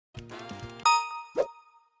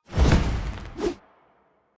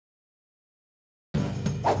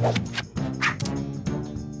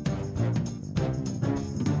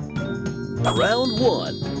Round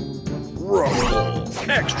 1. Rumble.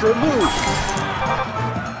 Extra move.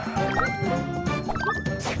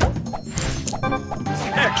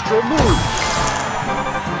 Extra move.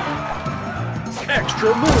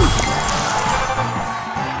 Extra move.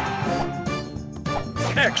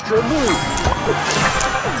 Extra move.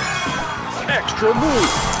 Extra move.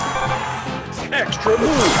 Extra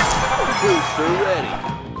move. Booster ready.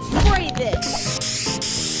 Spray this.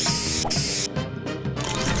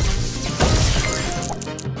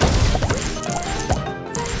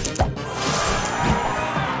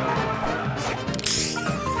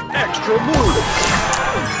 Extra move.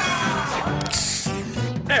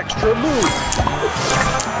 Extra move.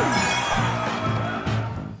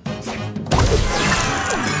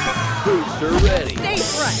 Booster ready. Stay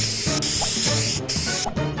fresh.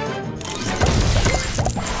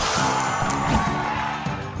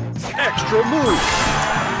 Extra move.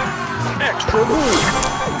 Extra move.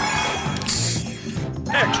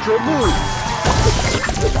 Extra move.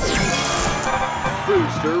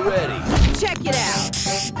 Booster ready. Check it out.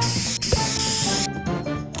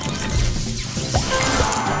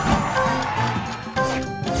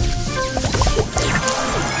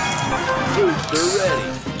 Booster ready.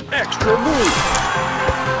 Extra move.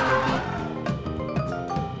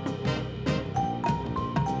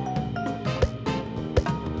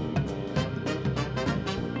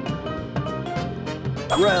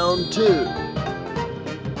 Round 2.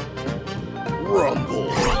 Rumble.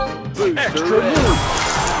 Booster extra ready. Move.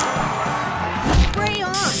 Spray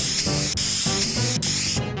on.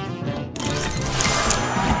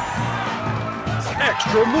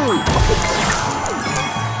 Extra move.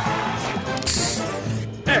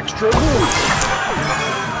 Extra move.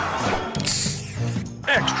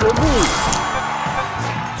 Extra move.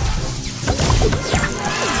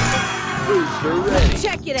 Booster ready.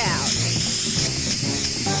 Check it out.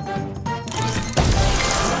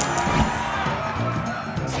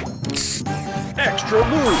 Extra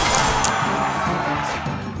move.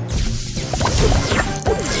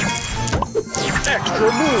 Extra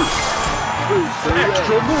move. Booster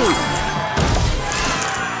extra ready. Move.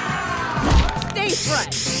 Stay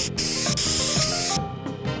fresh.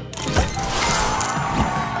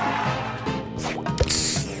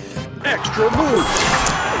 Extra move.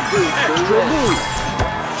 Booster extra ready. Move.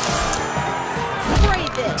 Spray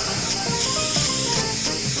this.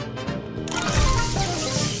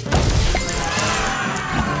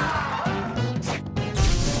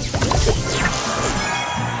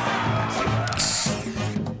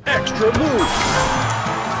 Extra move.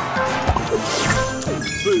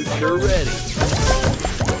 Booster ready.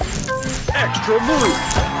 Extra move.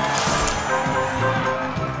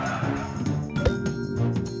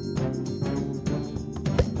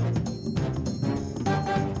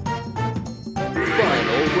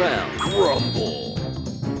 Final round. Rumble.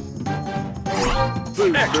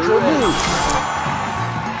 Booster extra ready. Move.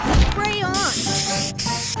 Spray on.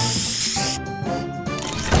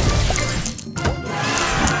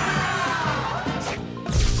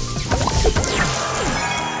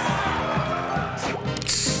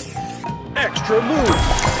 Extra move.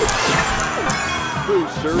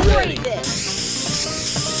 Booster ready. Spray this.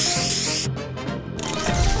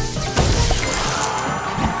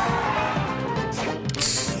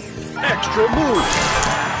 Extra move.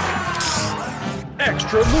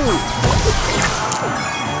 Extra move.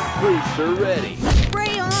 Booster ready.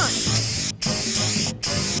 Spray on.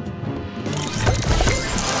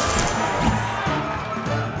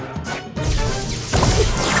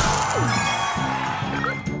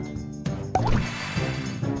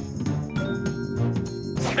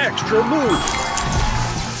 Extra move.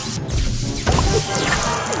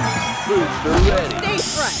 Booster ready. Stay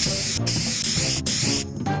fresh.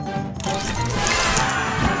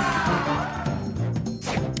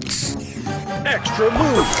 Extra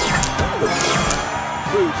move.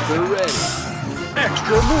 Booster ready.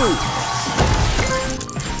 Extra move.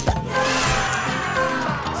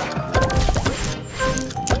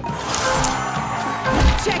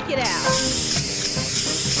 Check it out.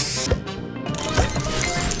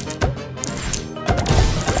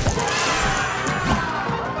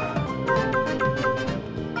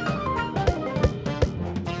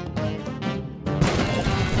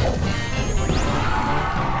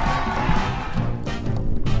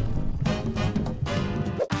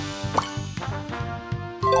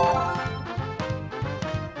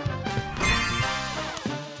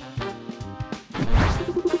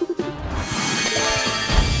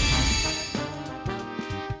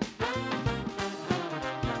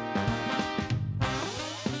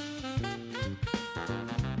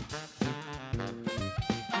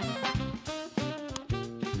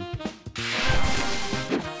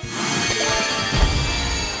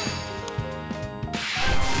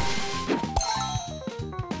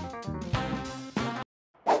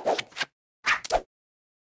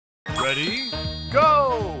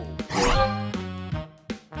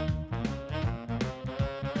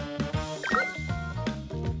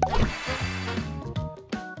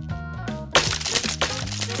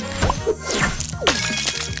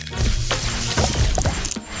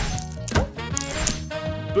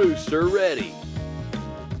 Booster ready.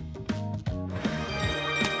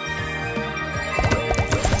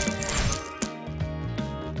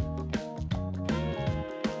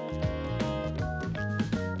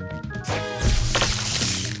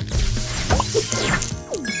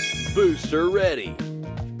 Booster ready.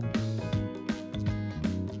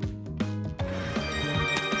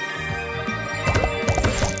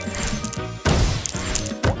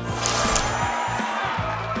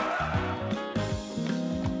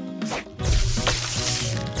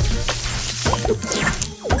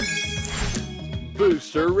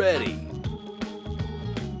 Booster ready.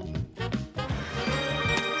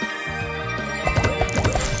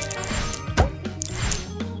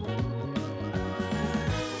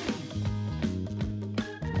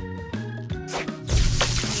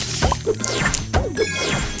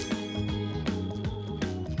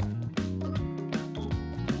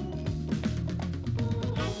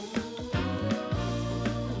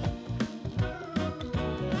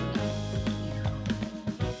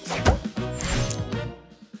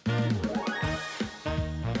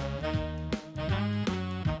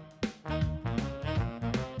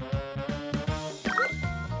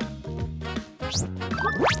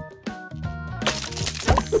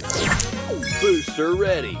 Booster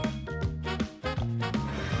ready.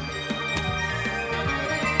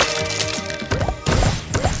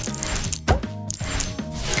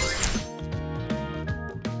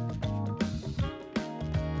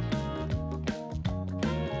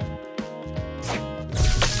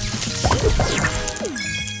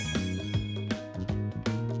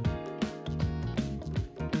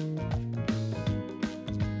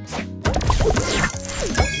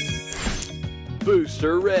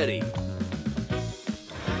 Booster ready.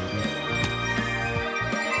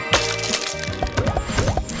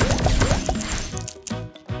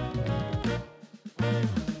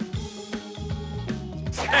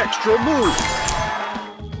 Extra move!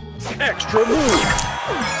 Extra move!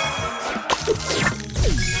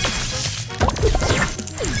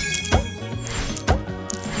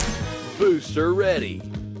 Booster ready.